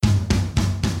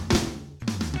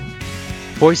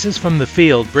Voices from the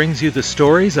Field brings you the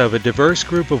stories of a diverse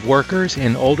group of workers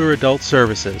in older adult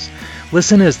services.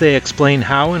 Listen as they explain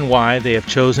how and why they have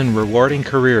chosen rewarding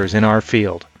careers in our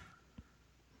field.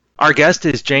 Our guest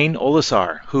is Jane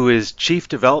Olisar, who is Chief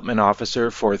Development Officer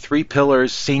for Three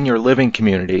Pillars Senior Living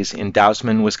Communities in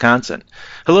Dousman, Wisconsin.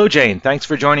 Hello, Jane. Thanks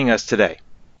for joining us today.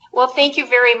 Well, thank you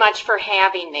very much for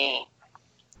having me.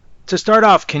 To start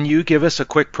off, can you give us a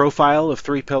quick profile of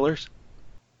Three Pillars?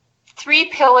 Three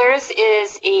Pillars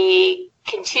is a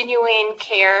continuing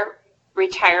care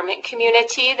retirement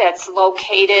community that's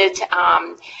located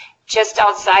just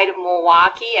outside of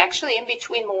Milwaukee, actually in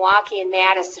between Milwaukee and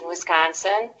Madison,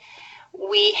 Wisconsin.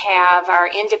 We have our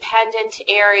independent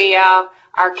area,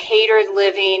 our catered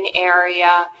living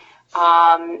area,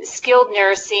 skilled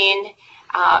nursing,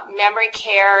 memory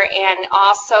care, and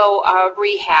also a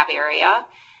rehab area,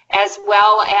 as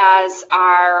well as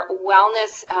our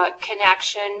wellness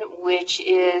connection, which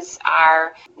is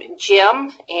our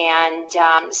gym. And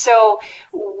so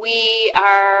we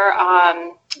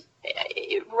are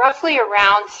roughly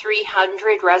around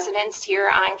 300 residents here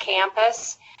on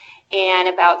campus and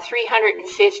about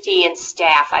 350 in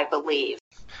staff, I believe.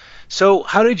 So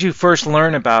how did you first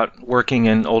learn about working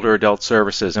in older adult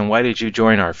services, and why did you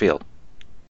join our field?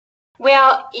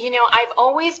 Well, I've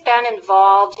always been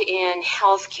involved in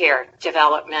healthcare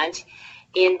development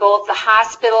in both the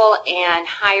hospital and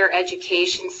higher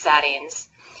education settings.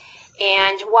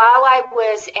 And while I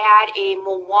was at a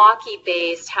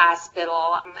Milwaukee-based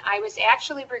hospital, I was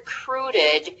actually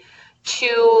recruited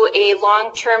to a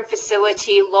long-term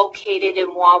facility located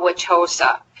in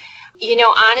Wauwatosa.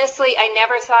 Honestly, I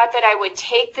never thought that I would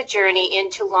take the journey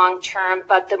into long-term,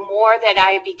 but the more that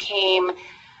I became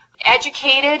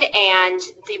educated and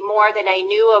the more that I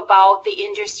knew about the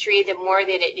industry, the more that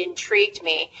it intrigued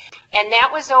me. And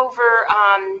that was over,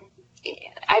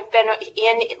 I've been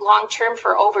in long-term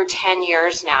for over 10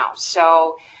 years now.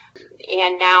 So,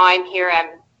 and now I'm here,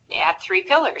 I'm at Three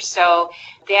Pillars. So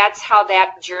that's how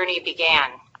that journey began.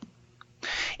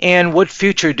 And what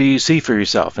future do you see for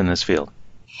yourself in this field?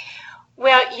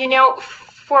 Well,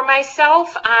 for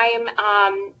myself,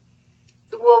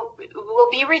 will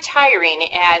be retiring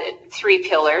at Three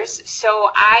Pillars.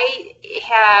 So I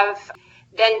have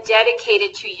been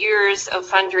dedicated to years of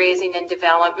fundraising and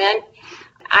development.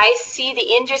 I see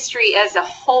the industry as a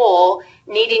whole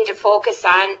needing to focus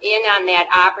on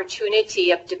that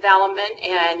opportunity of development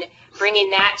and bringing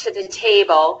that to the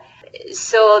table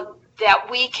so that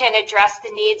we can address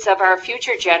the needs of our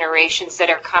future generations that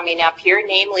are coming up here,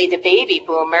 namely the baby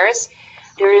boomers.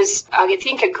 There's, I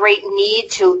think, a great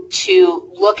need to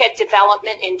look at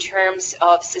development in terms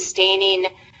of sustaining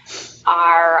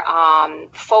our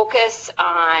focus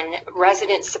on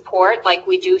resident support like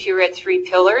we do here at Three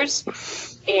Pillars.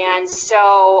 And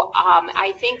so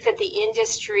I think that the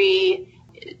industry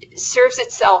serves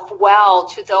itself well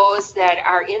to those that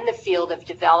are in the field of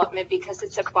development because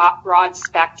it's a broad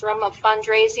spectrum of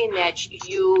fundraising that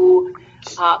you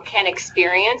can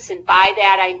experience. And by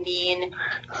that I mean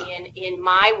in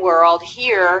my world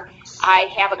here, I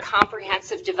have a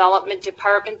comprehensive development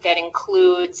department that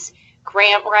includes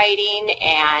grant writing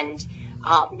and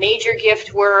major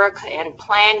gift work and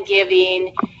plan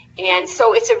giving. And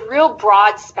so it's a real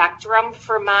broad spectrum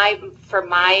for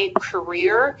my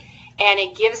career, and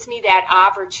it gives me that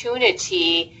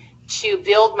opportunity to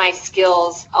build my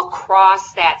skills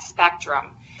across that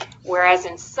spectrum. Whereas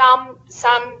in some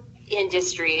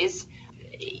industries,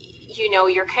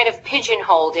 you're kind of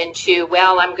pigeonholed into,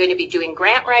 well, I'm going to be doing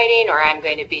grant writing or I'm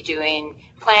going to be doing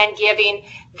plan giving.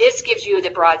 This gives you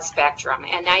the broad spectrum,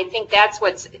 and I think that's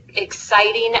what's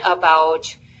exciting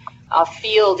about a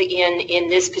field in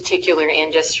this particular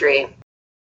industry.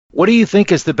 What do you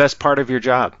think is the best part of your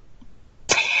job?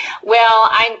 Well,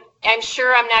 I'm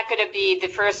sure I'm not going to be the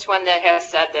first one that has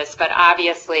said this, but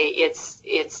obviously it's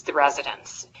the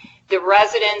residents. The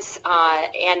residents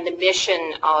and the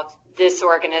mission of this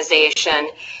organization,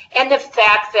 and the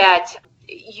fact that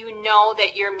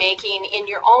that you're making, in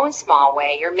your own small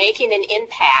way, you're making an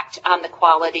impact on the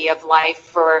quality of life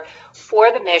for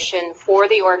the mission, for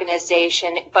the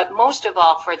organization, but most of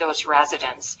all for those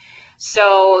residents.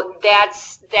 So that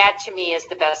to me is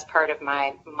the best part of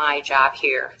my job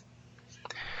here.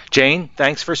 Jane,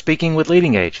 thanks for speaking with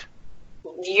Leading Age.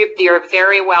 You're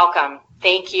very welcome.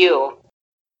 Thank you.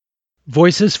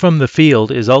 Voices from the Field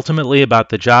is ultimately about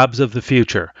the jobs of the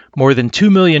future. More than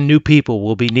 2 million new people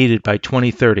will be needed by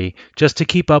 2030 just to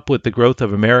keep up with the growth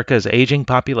of America's aging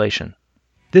population.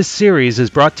 This series is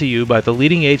brought to you by the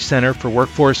Leading Age Center for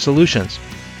Workforce Solutions.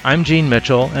 I'm Gene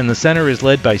Mitchell, and the center is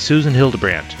led by Susan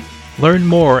Hildebrandt. Learn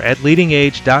more at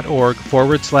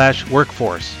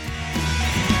leadingage.org/workforce.